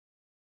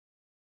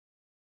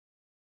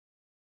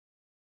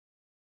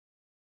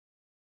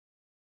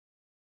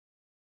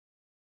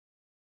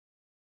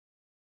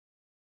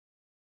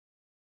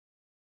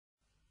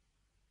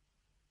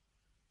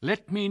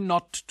Let me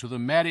not to the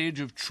marriage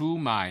of true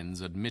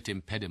minds admit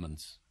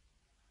impediments.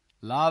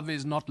 Love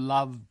is not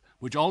love,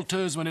 which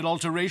alters when it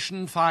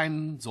alteration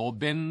finds, or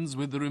bends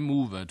with the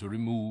remover to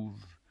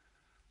remove.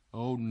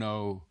 Oh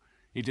no,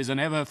 it is an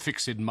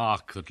ever-fixèd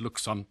mark that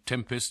looks on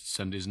tempests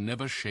and is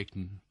never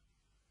shaken.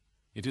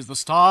 It is the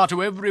star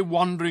to every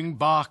wandering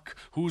bark,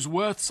 whose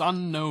worth's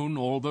unknown,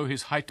 although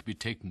his height be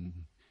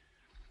taken.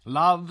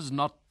 Love's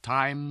not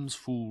time's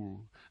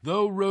fool,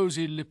 though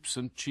rosy lips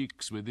and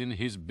cheeks within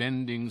his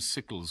bending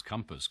sickle's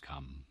compass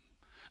come.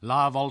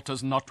 Love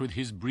alters not with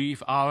his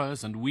brief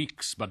hours and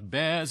weeks, but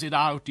bears it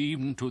out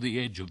even to the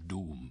edge of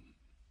doom.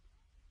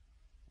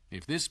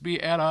 If this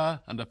be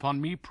error, and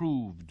upon me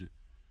proved,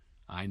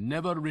 I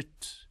never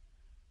writ,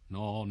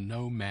 nor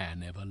no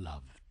man ever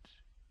loved.